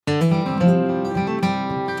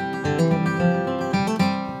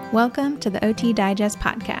Welcome to the OT Digest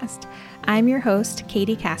podcast. I'm your host,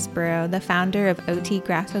 Katie Caspero, the founder of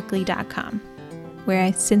otgraphically.com, where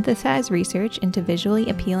I synthesize research into visually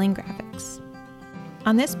appealing graphics.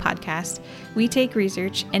 On this podcast, we take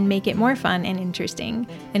research and make it more fun and interesting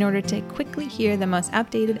in order to quickly hear the most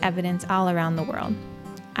updated evidence all around the world.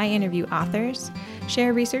 I interview authors,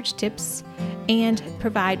 share research tips, and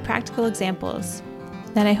provide practical examples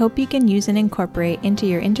that I hope you can use and incorporate into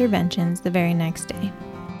your interventions the very next day.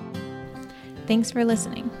 Thanks for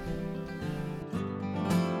listening.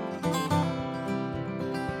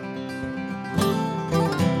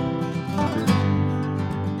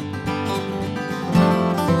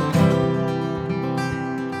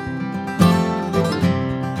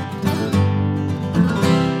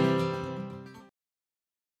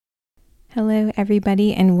 Hello,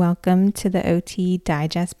 everybody, and welcome to the OT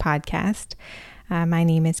Digest podcast. My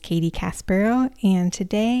name is Katie Caspero, and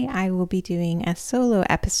today I will be doing a solo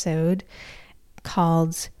episode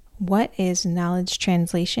called What is Knowledge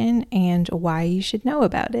Translation and Why You Should Know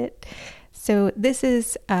About It. So this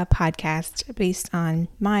is a podcast based on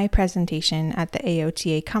my presentation at the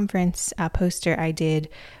AOTA conference, a poster I did,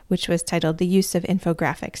 which was titled The Use of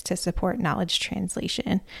Infographics to Support Knowledge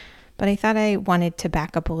Translation. But I thought I wanted to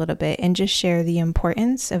back up a little bit and just share the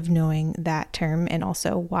importance of knowing that term and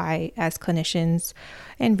also why, as clinicians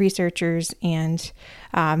and researchers and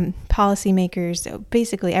policymakers,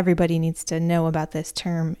 basically everybody needs to know about this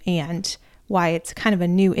term and why it's kind of a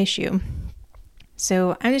new issue.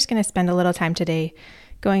 So I'm just going to spend a little time today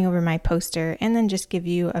going over my poster and then just give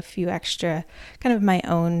you a few extra kind of my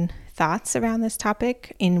own thoughts around this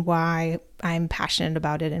topic and why I'm passionate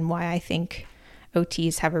about it and why I think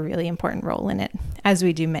OTs have a really important role in it, as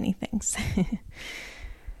we do many things.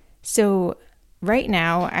 So right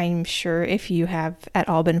now, I'm sure if you have at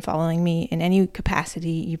all been following me in any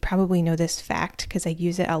capacity, you probably know this fact because I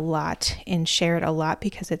use it a lot and share it a lot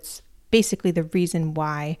because it's basically the reason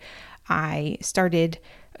why I started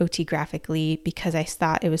OT Graphically, because I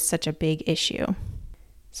thought it was such a big issue.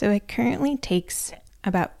 So it currently takes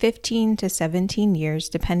about 15 to 17 years,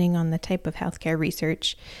 depending on the type of healthcare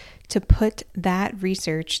research, to put that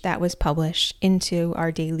research that was published into our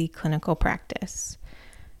daily clinical practice.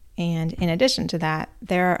 And in addition to that,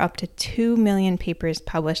 there are up to 2 million papers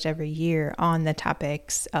published every year on the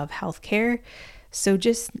topics of healthcare. So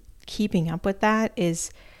just keeping up with that is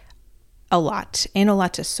a lot and a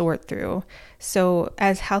lot to sort through. So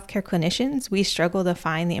as healthcare clinicians, we struggle to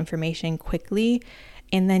find the information quickly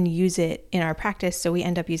and then use it in our practice. So we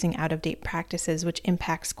end up using out-of-date practices, which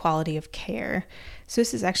impacts quality of care. So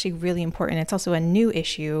this is actually really important. It's also a new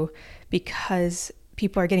issue because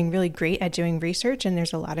people are getting really great at doing research and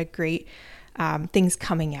there's a lot of great things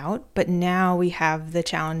coming out. But now we have the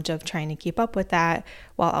challenge of trying to keep up with that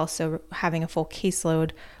while also having a full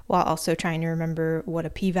caseload, while also trying to remember what a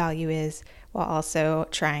p-value is, while also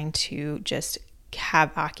trying to just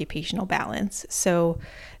have occupational balance. So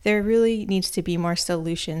there really needs to be more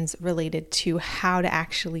solutions related to how to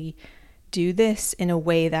actually do this in a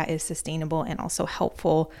way that is sustainable and also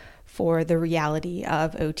helpful for the reality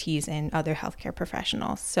of OTs and other healthcare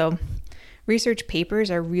professionals. So research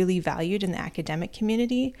papers are really valued in the academic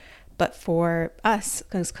community, but for us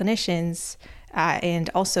as clinicians and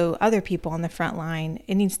also other people on the front line,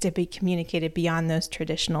 it needs to be communicated beyond those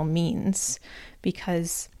traditional means,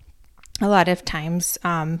 because a lot of times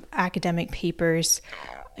academic papers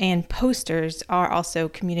and posters are also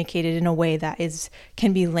communicated in a way that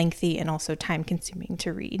can be lengthy and also time consuming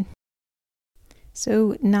to read.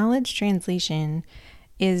 So knowledge translation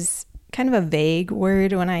is kind of a vague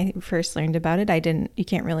word. When I first learned about it, you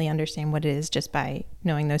can't really understand what it is just by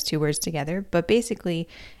knowing those two words together. But basically,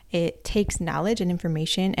 it takes knowledge and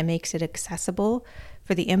information and makes it accessible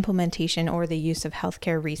for the implementation or the use of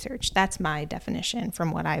healthcare research. That's my definition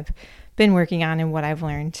from what I've been working on and what I've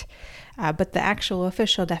learned. But the actual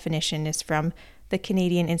official definition is from the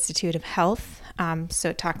Canadian Institute of Health. So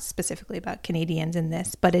it talks specifically about Canadians in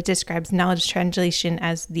this, but it describes knowledge translation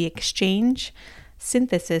as the exchange,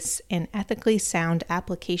 synthesis, and ethically sound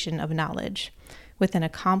application of knowledge within a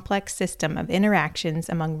complex system of interactions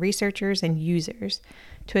among researchers and users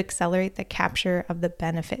to accelerate the capture of the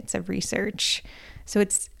benefits of research. So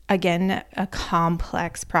it's, again, a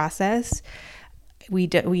complex process. We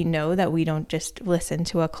know that we don't just listen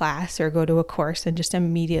to a class or go to a course and just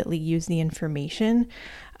immediately use the information.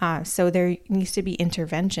 So there needs to be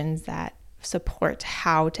interventions that support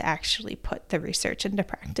how to actually put the research into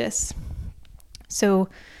practice. So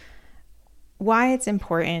why it's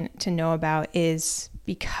important to know about is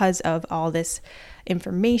because of all this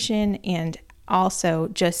information and also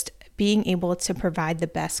just being able to provide the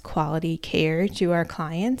best quality care to our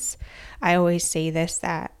clients. I always say this,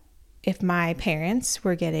 that if my parents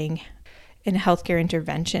were getting a healthcare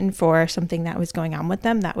intervention for something that was going on with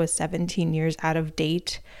them that was 17 years out of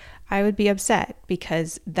date, I would be upset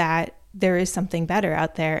because that there is something better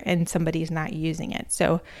out there and somebody's not using it.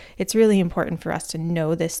 So it's really important for us to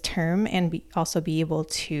know this term and also be able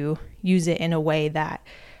to use it in a way that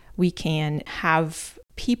we can have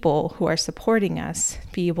people who are supporting us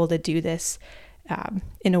be able to do this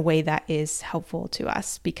in a way that is helpful to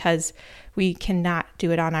us, because we cannot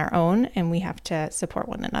do it on our own and we have to support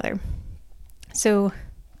one another. So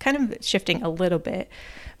kind of shifting a little bit,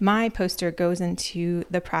 my poster goes into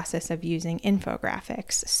the process of using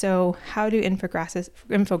infographics. So how do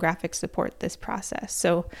infographics support this process?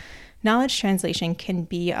 So knowledge translation can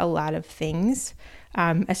be a lot of things,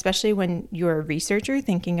 especially when you're a researcher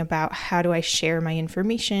thinking about how do I share my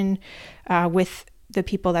information with the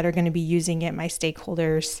people that are going to be using it, my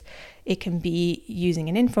stakeholders. It can be using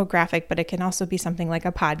an infographic, but it can also be something like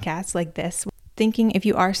a podcast like this. If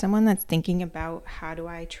you are someone that's thinking about how do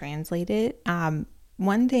I translate it,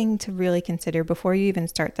 one thing to really consider before you even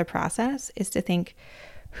start the process is to think,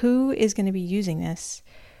 who is going to be using this?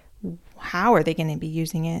 How are they going to be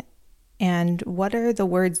using it? And what are the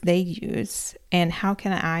words they use? And how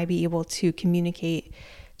can I be able to communicate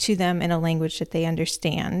to them in a language that they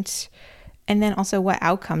understand? And then also, what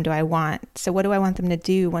outcome do I want? So what do I want them to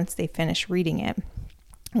do once they finish reading it?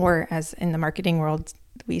 Or as in the marketing world,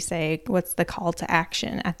 we say, what's the call to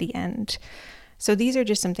action at the end? So these are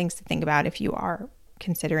just some things to think about if you are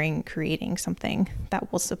considering creating something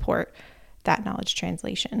that will support that knowledge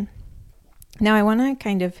translation. Now, I want to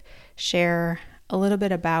kind of share a little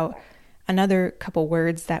bit about another couple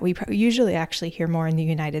words that we usually actually hear more in the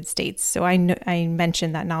United States. So I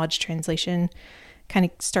mentioned that knowledge translation kind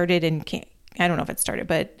of started in, I don't know if it started,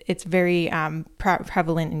 but it's very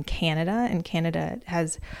prevalent in Canada, and Canada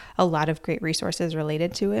has a lot of great resources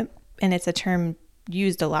related to it. And it's a term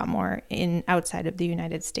used a lot more outside of the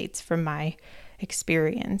United States from my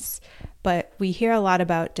experience. But we hear a lot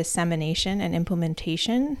about dissemination and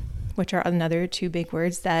implementation, which are another two big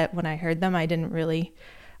words that when I heard them, I didn't really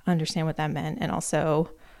understand what that meant, and also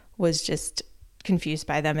was just confused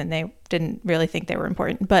by them, and they didn't really think they were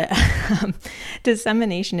important. But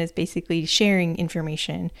dissemination is basically sharing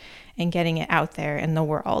information and getting it out there in the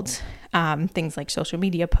world. Things like social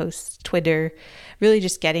media posts, Twitter, really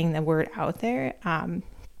just getting the word out there.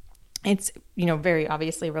 It's, very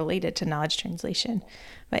obviously related to knowledge translation,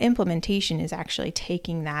 but implementation is actually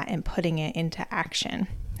taking that and putting it into action.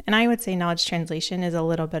 And I would say knowledge translation is a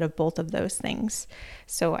little bit of both of those things.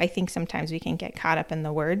 So I think sometimes we can get caught up in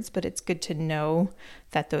the words, but it's good to know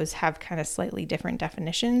that those have kind of slightly different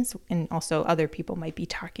definitions. And also other people might be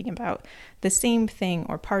talking about the same thing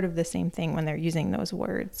or part of the same thing when they're using those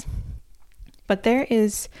words. But there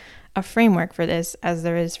is a framework for this, as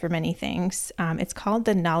there is for many things. It's called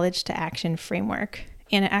the Knowledge to Action Framework.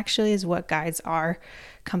 And it actually is what guides our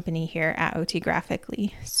company here at OT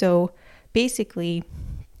Graphically. So basically,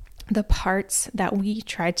 the parts that we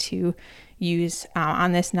try to use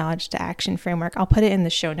on this knowledge to action framework, I'll put it in the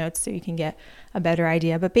show notes so you can get a better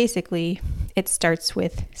idea. But basically, it starts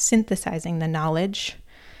with synthesizing the knowledge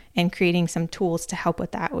and creating some tools to help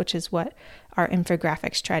with that, which is what our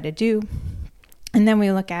infographics try to do. And then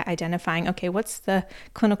we look at identifying, okay, what's the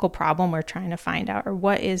clinical problem we're trying to find out, or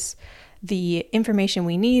what is the information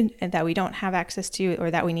we need that we don't have access to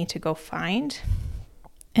or that we need to go find.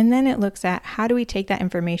 And then it looks at how do we take that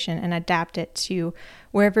information and adapt it to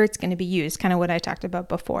wherever it's going to be used, kind of what I talked about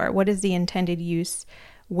before. What is the intended use?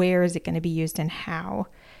 Where is it going to be used and how?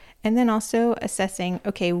 And then also assessing,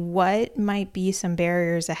 okay, what might be some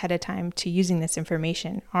barriers ahead of time to using this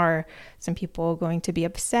information? Are some people going to be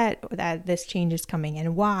upset that this change is coming,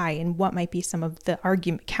 and why? And what might be some of the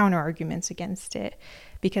counter arguments against it?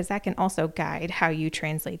 Because that can also guide how you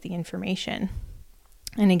translate the information.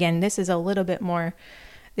 And again, this is a little bit more,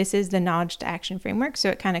 this is the knowledge to action framework. So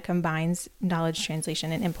it kind of combines knowledge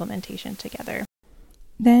translation and implementation together.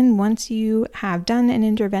 Then once you have done an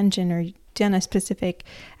intervention or done a specific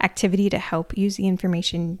activity to help use the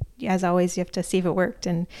information, as always, you have to see if it worked,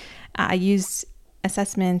 and use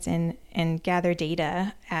assessments and gather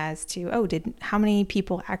data as to, how many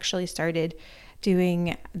people actually started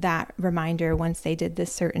doing that reminder once they did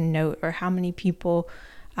this certain note, or how many people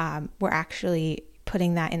were actually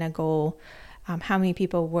putting that in a goal, how many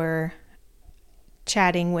people were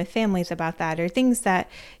chatting with families about that, or things that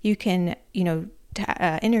you can,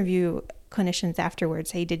 interview clinicians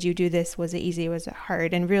afterwards. Hey, did you do this? Was it easy? Was it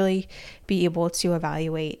hard? And really be able to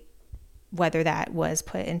evaluate whether that was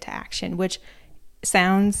put into action, which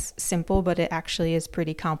sounds simple, but it actually is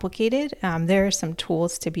pretty complicated. There are some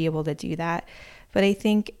tools to be able to do that, but I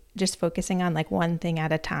think just focusing on like one thing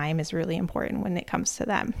at a time is really important when it comes to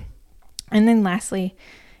them. And then lastly,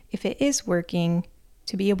 if it is working,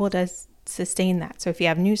 to be able to sustain that. So if you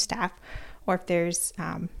have new staff, or if there's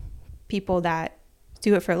people that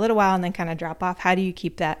do it for a little while and then kind of drop off, how do you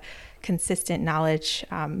keep that consistent knowledge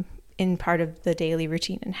in part of the daily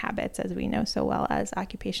routine and habits, as we know so well as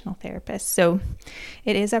occupational therapists? So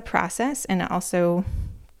it is a process, and also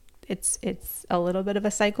it's a little bit of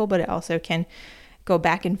a cycle, but it also can go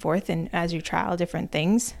back and forth and as you trial different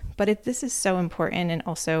things. But this is so important, and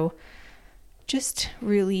also just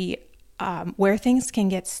really where things can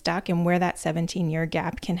get stuck and where that 17-year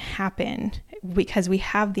gap can happen, because we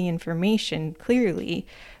have the information clearly,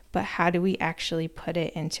 but how do we actually put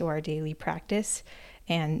it into our daily practice?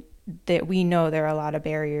 And that we know there are a lot of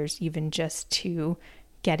barriers even just to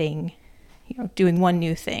getting, doing one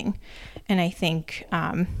new thing. And I think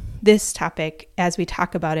this topic, as we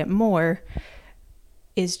talk about it more,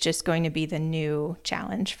 is just going to be the new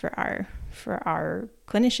challenge for our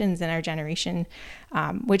clinicians and our generation,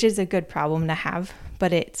 which is a good problem to have,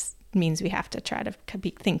 but it means we have to try to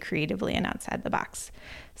think creatively and outside the box.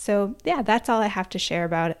 So yeah, that's all I have to share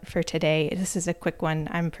about it for today. This is a quick one.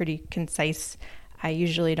 I'm pretty concise. I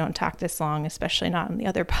usually don't talk this long, especially not on the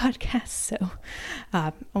other podcasts. So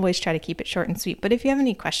always try to keep it short and sweet. But if you have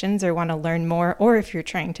any questions or want to learn more, or if you're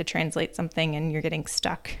trying to translate something and you're getting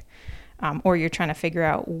stuck, or you're trying to figure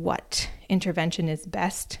out what intervention is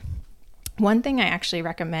best, one thing I actually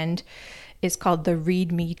recommend is called the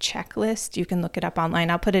README checklist. You can look it up online.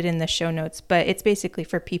 I'll put it in the show notes, but it's basically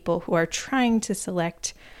for people who are trying to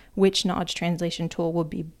select which knowledge translation tool will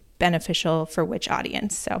be beneficial for which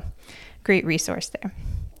audience. So great resource there.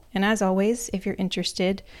 And as always, if you're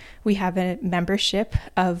interested, we have a membership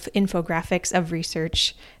of infographics of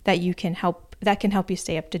research that can help you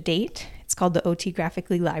stay up to date. It's called the OT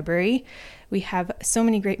Graphically Library. We have so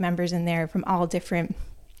many great members in there from all different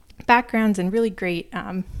backgrounds and really great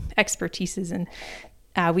expertises.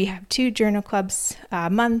 And we have 2 journal clubs a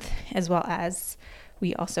month, as well as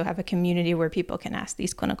we also have a community where people can ask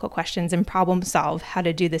these clinical questions and problem solve how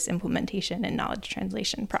to do this implementation and knowledge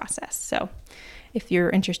translation process. So if you're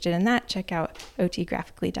interested in that, check out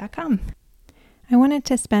otgraphically.com. I wanted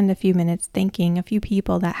to spend a few minutes thanking a few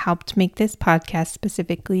people that helped make this podcast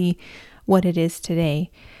specifically what it is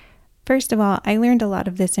today. First of all, I learned a lot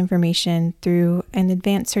of this information through an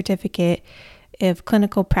advanced certificate of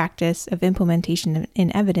clinical practice of implementation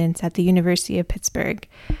in evidence at the University of Pittsburgh.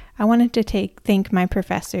 I wanted to thank my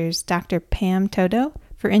professors, Dr. Pam Todo,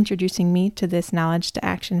 for introducing me to this knowledge to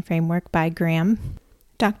action framework by Graham,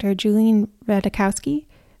 Dr. Julian Radikowski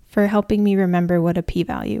for helping me remember what a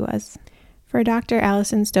p-value was, for Dr.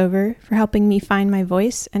 Allison Stover for helping me find my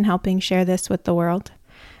voice and helping share this with the world,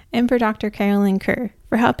 and for Dr. Carolyn Kerr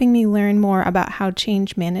for helping me learn more about how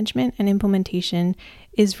change management and implementation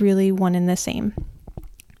is really one and the same.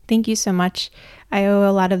 Thank you so much. I owe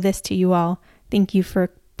a lot of this to you all. Thank you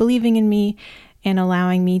for believing in me and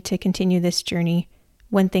allowing me to continue this journey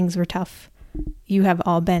when things were tough. You have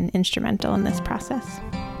all been instrumental in this process.